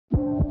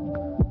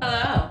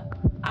Hello,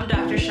 I'm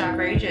Dr.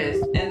 Chakrageous,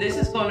 and this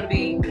is going to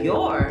be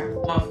your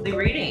monthly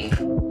reading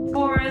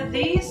for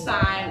the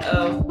sign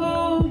of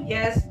who?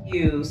 Yes,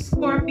 you,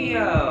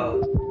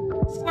 Scorpio.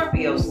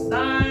 Scorpio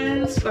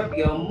sun,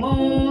 Scorpio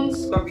moon,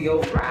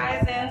 Scorpio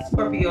rising,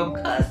 Scorpio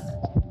cusp,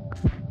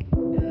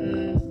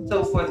 and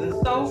so forth and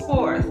so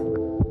forth.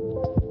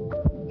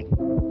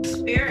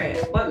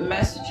 Spirit, what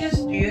messages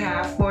do you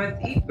have for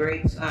the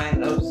great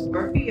sign of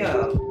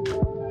Scorpio?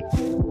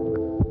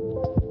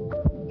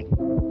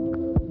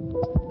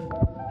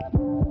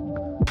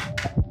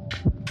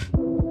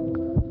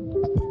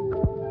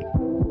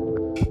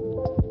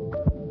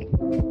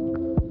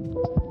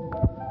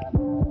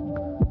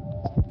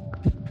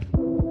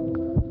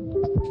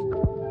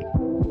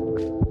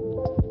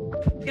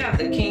 You have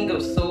the King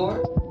of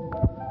Swords.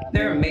 Is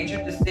there a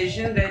major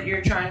decision that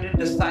you're trying to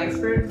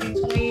decipher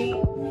between?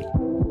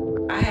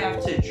 I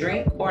have to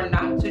drink or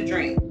not to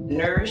drink,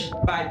 nourished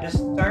by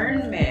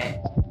discernment.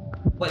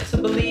 What to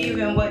believe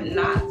and what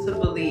not to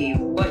believe,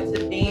 what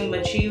to deem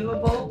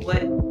achievable,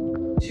 what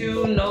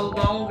to no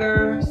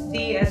longer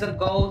see as a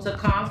goal to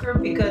conquer,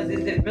 because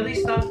is it really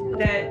something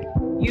that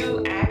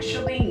you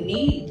actually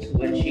need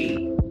to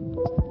achieve?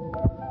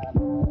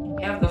 You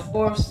have the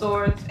Four of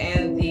Swords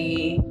and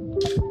the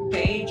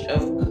Page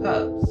of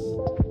Cups.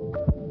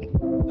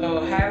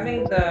 So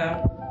having the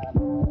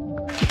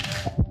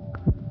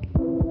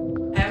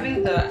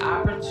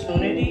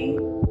opportunity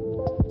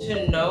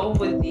to know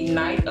with the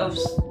Knight of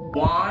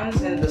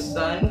Wands and the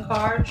Sun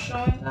card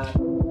showing up.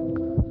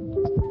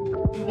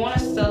 You want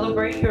to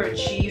celebrate your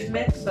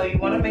achievements, so you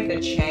want to make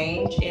a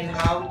change in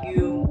how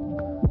you...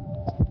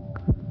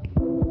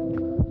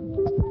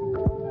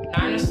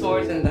 Nine of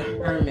Swords and the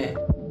Hermit.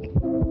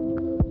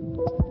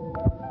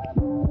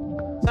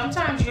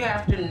 Sometimes you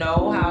have to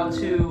know how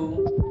to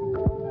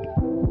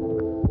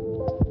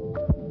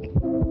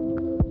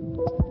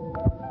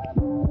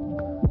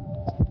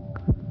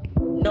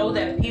know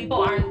that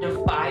people aren't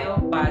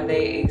defiled by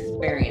their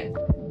experiences.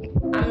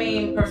 I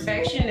mean,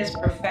 perfection is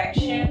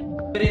perfection,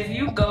 but if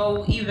you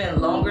go even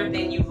longer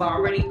than you've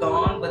already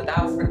gone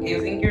without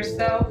forgiving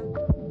yourself,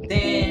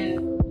 then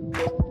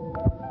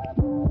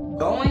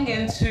going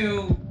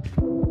into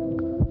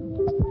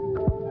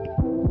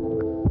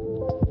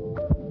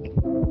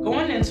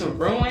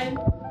ruin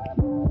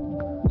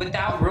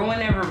without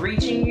ruin ever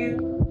reaching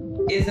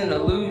you is an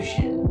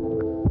illusion.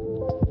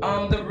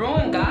 The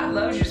ruin, God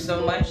loves you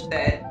so much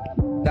that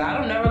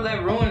God will never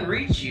let ruin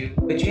reach you,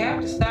 but you have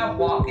to stop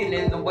walking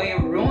in the way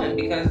of ruin,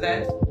 because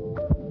that's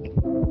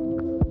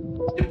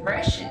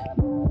depression.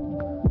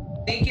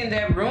 Thinking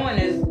that ruin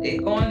is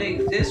going to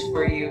exist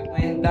for you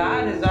when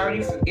God has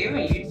already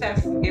forgiven you. You just have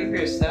to forgive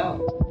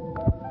yourself.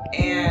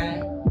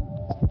 And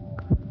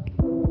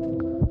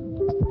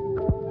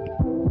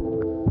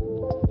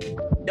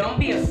don't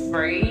be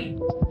afraid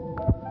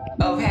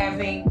of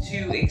having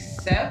to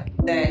accept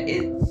that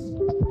it's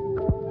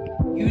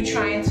you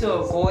trying to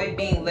avoid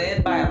being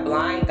led by a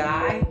blind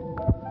guide.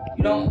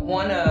 You don't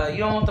want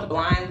the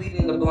blind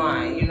leading the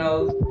blind, you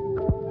know.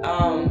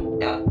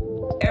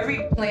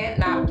 Every plant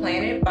not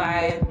planted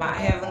by my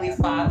Heavenly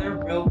Father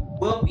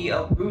will be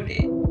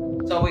uprooted.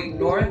 So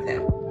ignore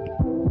them.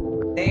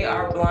 They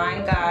are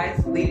blind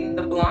guides leading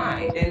the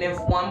blind. And if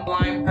one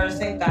blind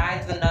person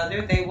guides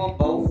another, they will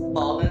both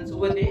fall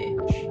into a ditch.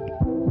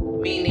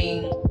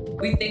 Meaning,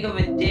 we think of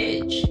a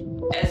ditch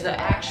as an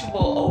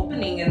actual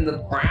opening in the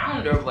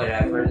ground or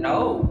whatever.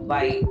 No,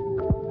 like,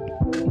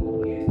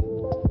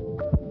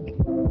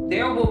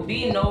 there will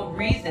be no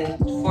reason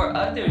for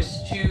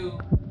others to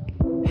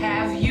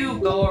have you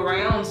go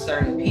around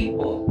certain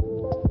people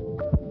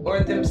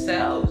or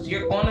themselves.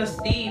 You're going to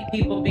see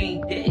people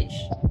being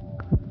ditched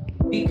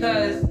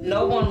because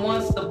no one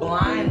wants the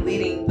blind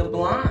leading the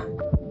blind.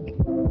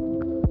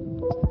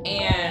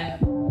 And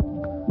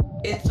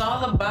it's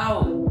all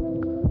about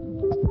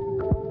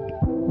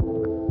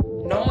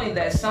knowing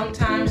that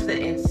sometimes the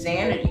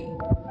insanity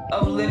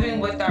of living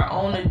with our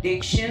own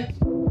addictions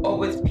or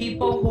with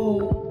people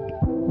who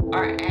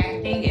are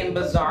acting in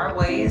bizarre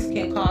ways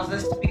can cause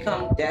us to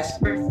become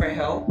desperate for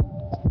help.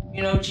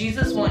 You know,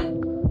 Jesus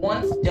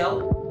once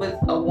dealt with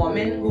a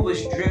woman who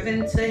was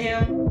driven to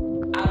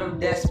him out of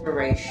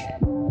desperation.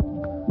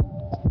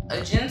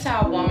 A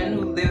Gentile woman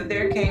who lived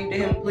there came to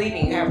him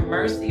pleading, "Have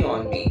mercy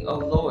on me, O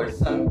Lord,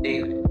 Son of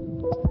David.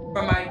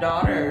 For my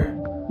daughter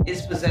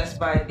is possessed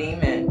by a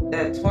demon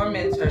that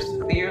torments her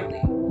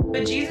severely."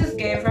 But Jesus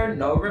gave her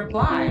no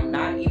reply,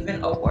 not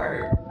even a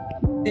word.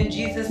 Then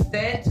Jesus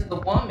said to the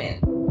woman,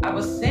 "I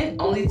was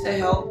sent only to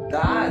help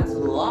God's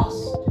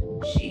lost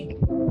sheep,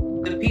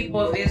 the people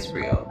of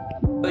Israel."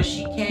 But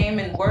she came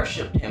and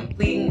worshiped him,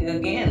 pleading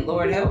again,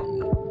 "Lord, help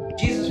me."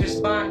 Jesus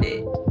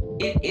responded,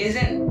 "It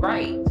isn't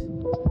right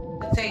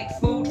to take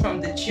food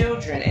from the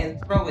children and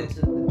throw it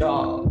to the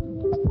dog."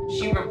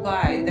 She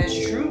replied, "That's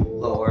true,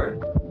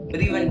 Lord, but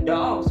even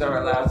dogs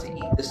are allowed to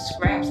eat the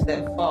scraps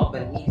that fall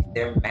beneath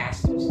their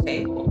master's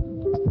table."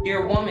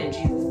 "Dear woman,"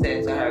 Jesus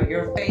said to her,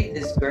 "your faith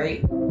is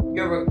great.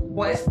 Your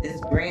request is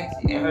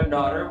granted," and her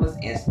daughter was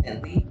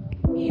instantly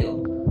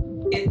healed.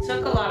 It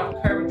took a lot of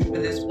courage hard for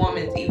this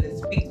woman to even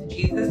speak to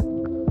Jesus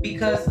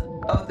because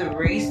of the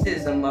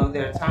racism of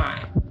their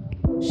time.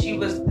 She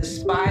was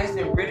despised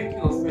and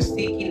ridiculed for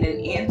seeking an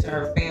end to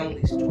her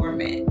family's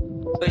torment,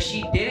 but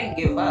she didn't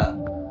give up.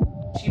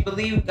 She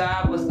believed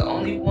God was the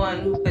only one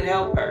who could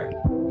help her,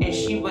 and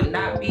she would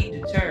not be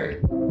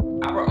deterred.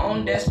 Our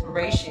own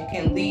desperation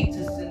can lead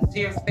to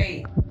sincere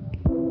faith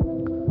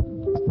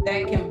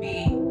that can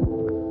be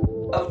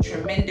of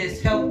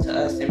tremendous help to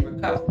us in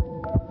recovery.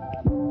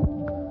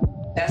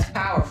 That's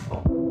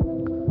powerful.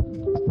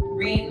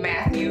 Read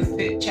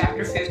Matthew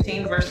chapter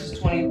 15, verses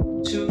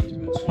 22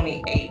 through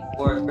 28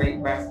 for a great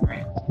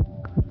reference.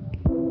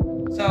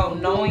 So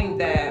knowing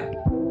that,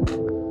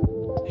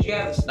 you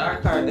have the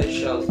star card that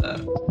shows up.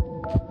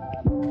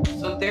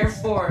 So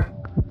therefore,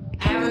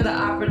 having the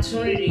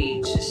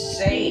opportunity to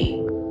say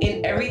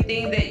in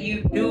everything that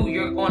you do,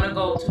 you're going to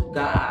go to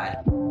God.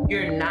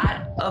 You're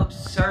not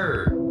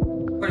absurd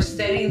for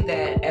setting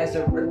that as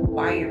a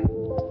requirement.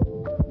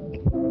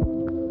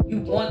 You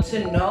want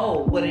to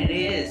know what it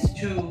is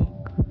to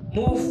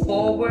move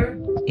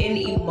forward in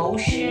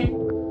emotion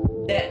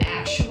that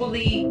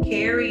actually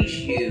carries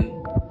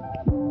you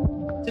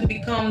to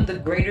become the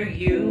greater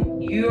you.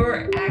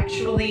 You're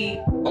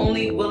actually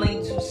only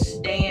willing to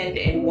stand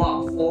and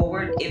walk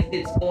forward if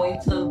it's going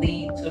to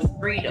lead to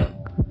freedom.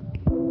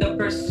 The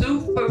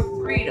pursuit for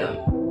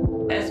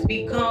freedom has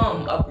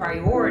become a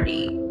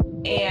priority,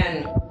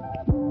 and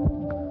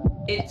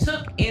it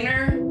took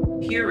inner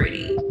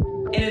purity,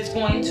 and it's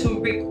going to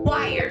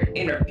require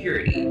inner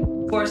purity.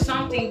 For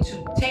something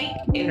to take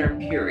inner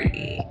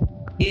purity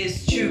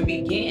is to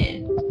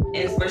begin,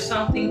 and for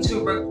something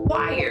to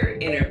require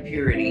inner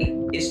purity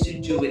is to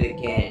do it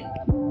again.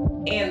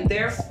 And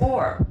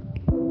therefore,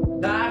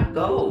 God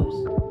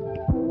goes.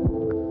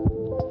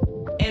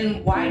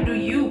 And why do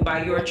you,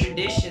 by your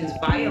traditions,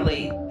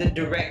 violate the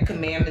direct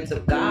commandments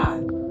of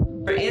God?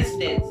 For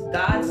instance,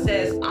 God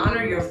says,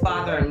 honor your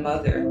father and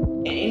mother,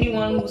 and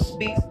anyone who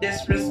speaks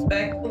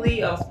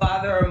disrespectfully of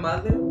father or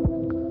mother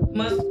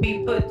must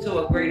be put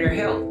to a greater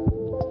help.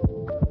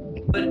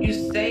 But you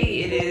say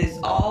it is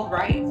all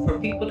right for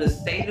people to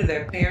say to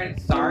their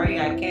parents, sorry,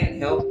 I can't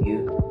help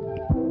you.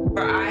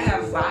 For I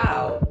have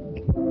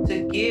vowed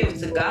to give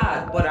to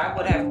God what I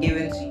would have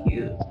given to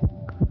you.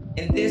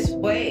 In this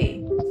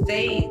way,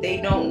 say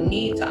they don't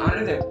need to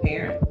honor their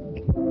parents.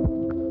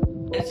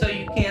 And so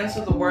you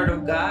cancel the word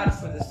of God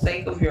for the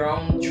sake of your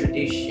own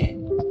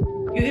tradition.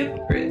 You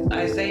hypocrites,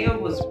 Isaiah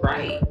was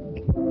right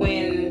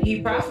when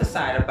he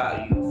prophesied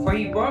about you, for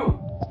he wrote,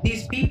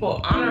 these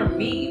people honor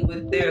me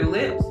with their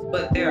lips,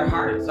 but their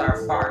hearts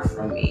are far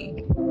from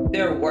me.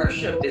 Their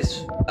worship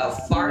is a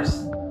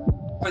farce,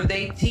 for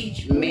they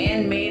teach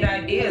man-made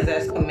ideas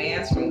as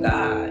commands from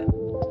God.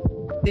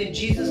 Then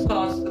Jesus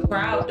calls the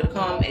crowd to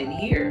come and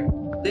hear.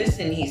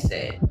 Listen, he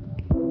said,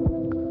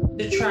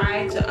 to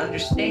try to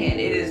understand.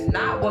 It is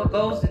not what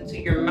goes into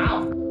your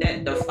mouth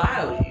that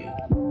defiles you.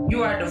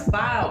 You are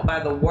defiled by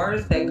the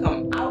words that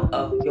come out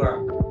of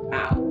your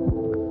mouth.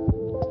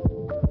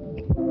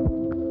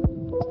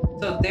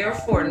 So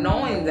therefore,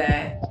 knowing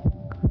that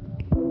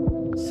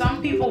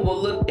some people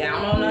will look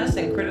down on us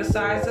and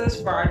criticize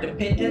us for our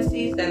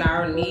dependencies and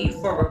our need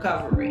for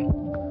recovery.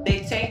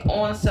 They take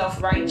on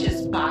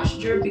self-righteous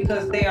posture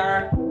because they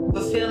are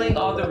fulfilling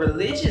all the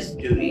religious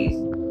duties,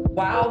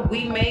 while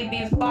we may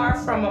be far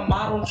from a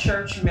model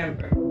church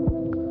member.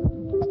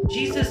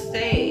 Jesus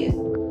says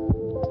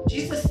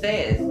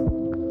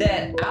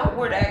that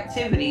outward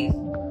activities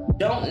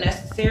don't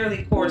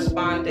necessarily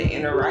correspond to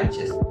inner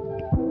righteousness.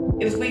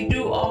 If we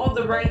do all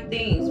the right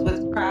things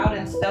with proud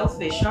and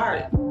selfish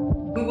hearts,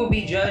 we will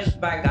be judged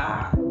by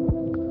God.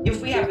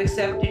 If we have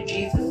accepted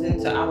Jesus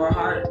into our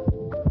heart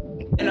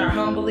and are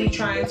humbly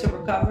trying to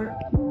recover,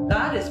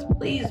 God is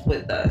pleased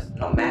with us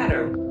no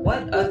matter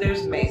what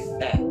others may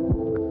say.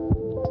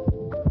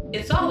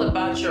 It's all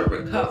about your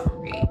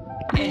recovery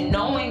and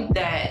knowing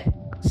that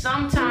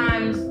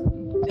sometimes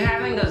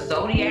having a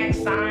zodiac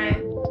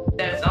sign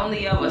that's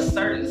only of a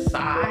certain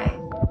size,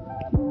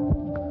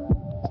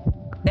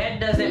 that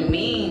doesn't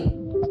mean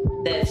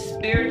that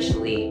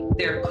spiritually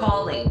their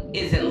calling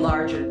isn't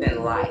larger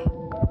than life.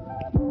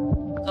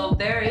 So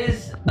there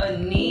is a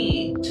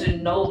need to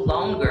no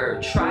longer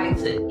try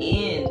to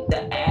end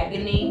the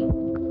agony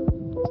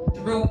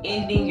through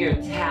ending your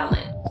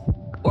talent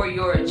or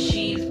your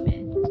achievement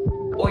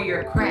or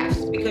your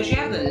crafts, because you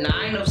have the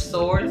Nine of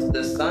Swords,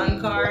 the Sun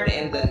card,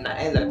 and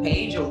the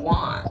Page of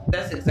Wands.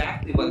 That's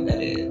exactly what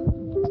that is.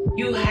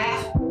 You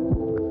have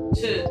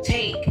to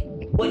take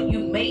what you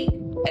make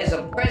as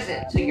a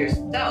present to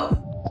yourself.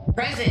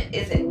 Present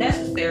isn't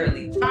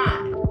necessarily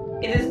time.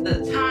 It is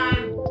the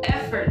time,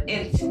 effort,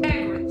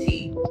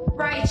 integrity,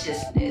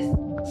 righteousness,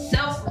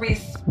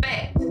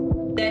 self-respect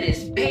that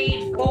is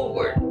paid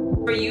forward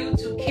for you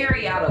to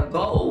carry out a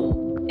goal,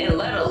 and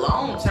let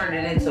alone turn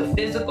it into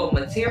physical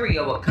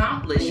material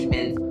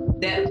accomplishments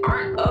that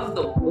aren't of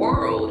the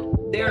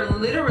world. They're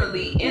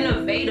literally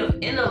innovative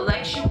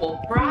intellectual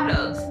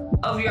products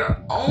of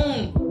your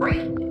own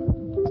greatness.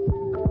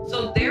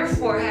 So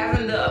therefore,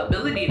 having the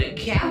ability to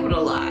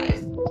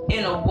capitalize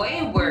in a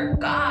way where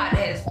God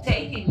has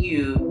taken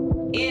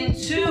you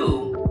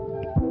into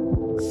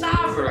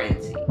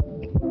sovereignty.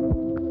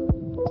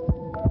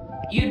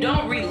 You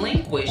don't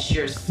relinquish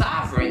your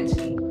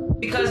sovereignty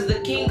because the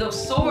King of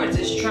Swords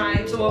is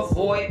trying to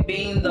avoid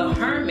being the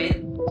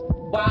hermit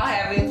while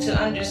having to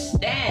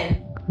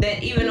understand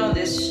that even on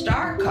this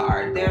star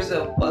card, there's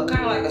a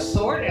kind of like a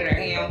sword in her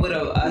hand with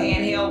a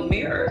handheld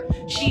mirror.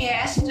 She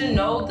has to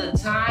know the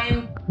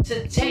time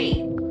to take,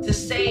 to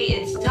say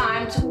it's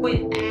time to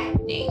quit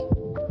acting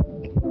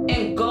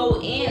and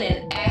go in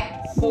and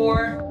act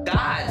for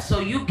God so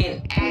you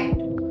can act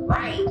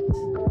right.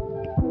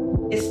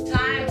 It's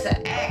time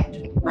to act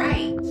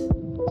right.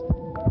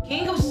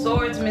 King of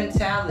Swords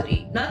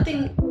mentality,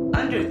 nothing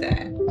under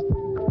that.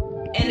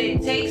 And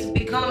it takes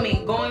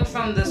going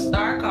from the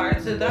star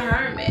card to the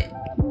hermit.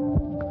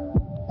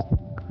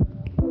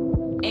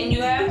 And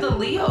you have the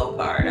Leo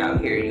card out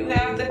here. You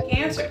have the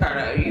Cancer card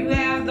out here. You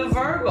have the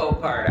Virgo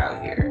card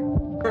out here,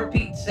 for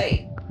Pete's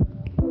sake.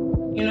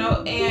 You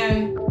know,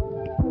 and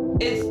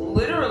it's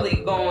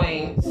literally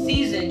going,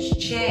 seasons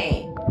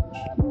change.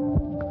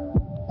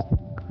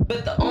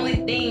 But the only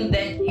thing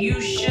that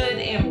you should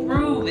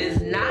improve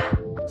is not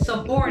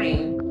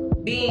supporting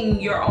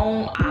being your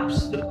own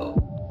obstacle.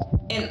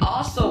 And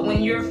also,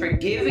 when you're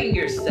forgiving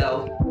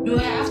yourself, you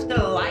have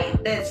to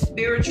light that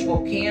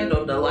spiritual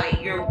candle to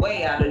light your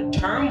way out of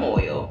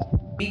turmoil,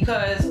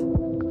 because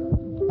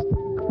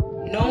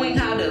knowing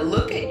how to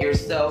look at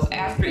yourself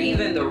after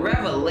even the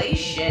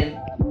revelation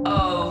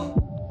of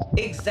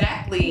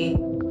exactly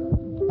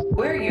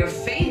where your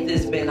faith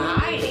has been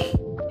hiding.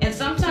 And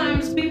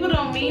sometimes people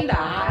don't mean to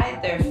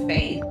hide their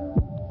faith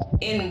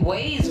in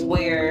ways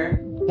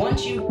where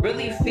once you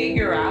really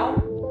figure out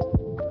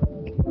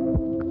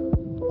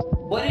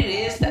what it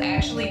is to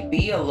actually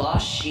be a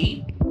lost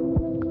sheep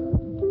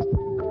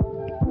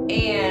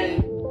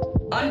and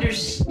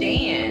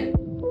understand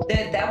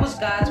that that was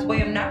God's way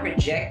of not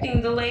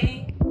rejecting the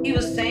lady. He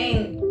was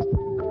saying,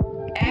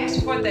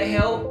 ask for the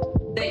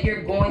help that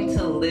you're going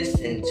to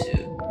listen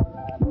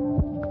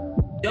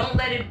to. Don't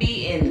let it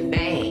be in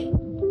vain.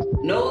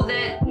 Know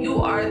that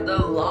you are the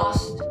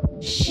lost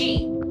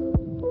sheep.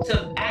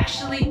 To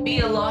actually be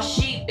a lost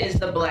sheep is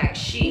the black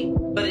sheep,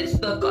 but it's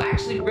the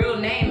actually real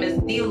name is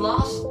the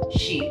lost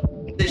sheep.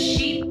 The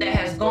sheep that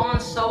has gone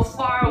so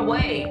far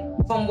away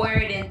from where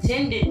it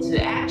intended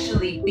to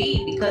actually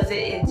be, because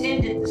it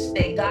intended to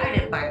stay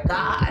guided by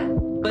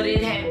God, but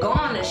it had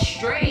gone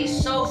astray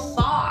so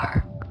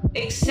far,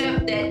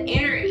 except that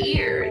inner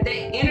ear,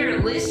 that inner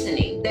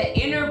listening, that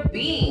inner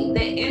being,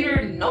 that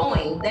inner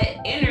knowing,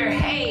 that inner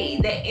hey,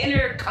 that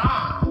inner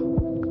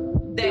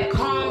calm, that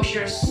calms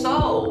your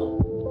soul.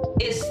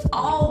 Is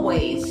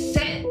always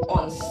set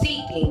on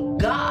seeking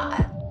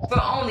God,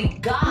 for only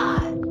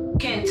God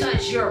can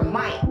touch your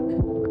mic,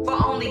 for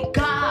only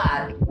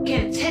God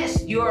can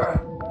test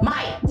your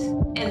might.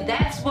 And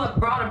that's what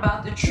brought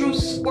about the true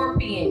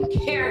Scorpion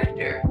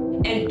character.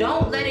 And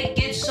don't let it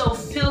get so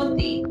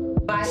filthy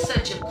by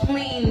such a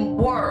clean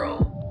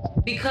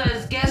world,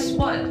 because guess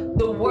what?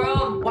 The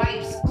world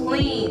wipes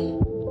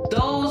clean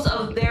those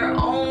of their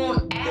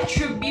own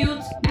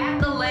attributes,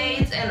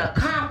 accolades, and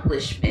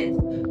accomplishments.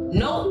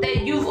 Note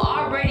that you've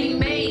already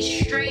made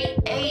straight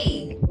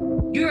A's.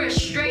 You're a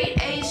straight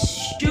A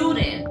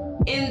student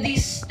in the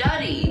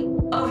study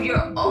of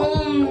your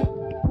own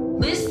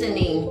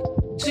listening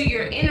to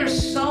your inner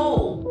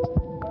soul,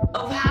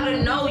 of how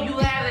to know you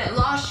haven't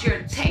lost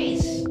your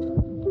taste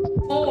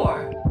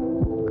for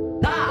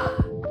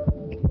God,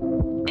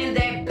 and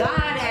that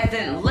God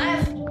hasn't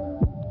left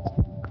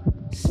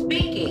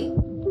speaking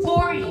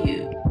for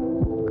you.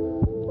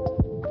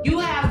 You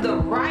have the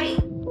right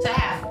to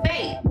have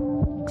faith,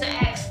 to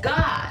ask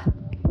God,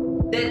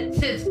 that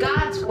since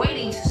God's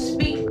waiting to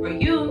speak for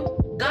you,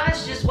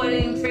 God's just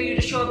waiting for you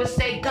to show up and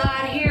say,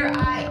 God, here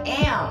I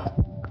am.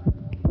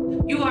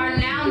 You are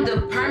now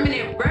the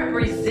permanent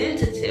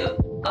representative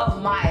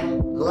of my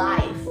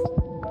life,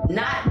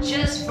 not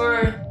just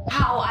for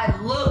how I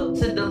look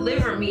to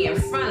deliver me in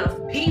front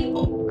of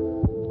people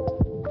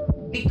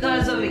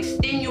because of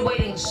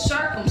extenuating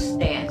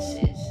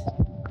circumstances.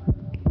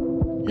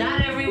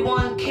 Not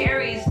everyone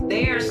carries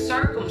their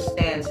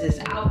circumstances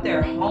out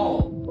their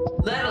home,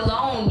 let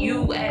alone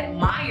you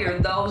admire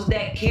those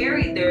that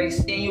carry their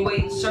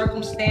extenuating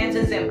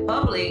circumstances in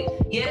public,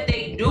 yet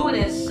they do it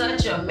in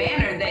such a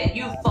manner that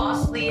you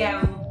falsely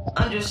have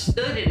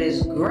understood it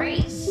as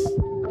grace.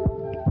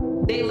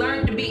 They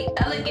learn to be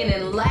elegant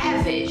and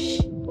lavish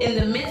in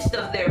the midst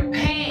of their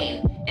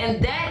pain,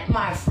 and that,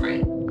 my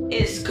friend,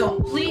 is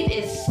complete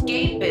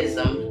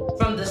escapism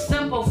from the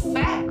simple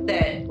fact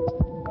that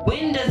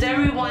when does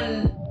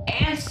everyone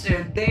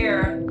answer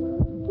their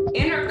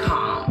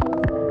intercom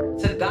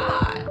to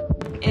God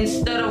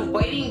instead of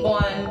waiting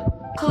on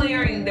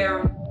clearing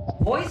their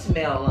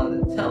voicemail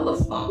on the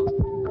telephone?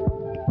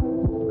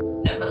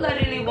 Never let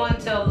anyone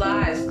tell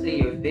lies to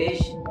your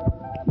vision,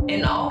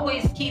 and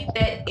always keep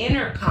that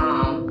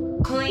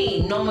intercom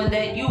clean, knowing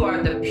that you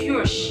are the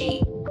pure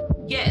sheep.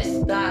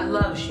 Yes, God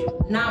loves you.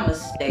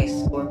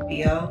 Namaste,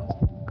 Scorpio.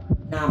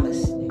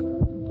 Namaste.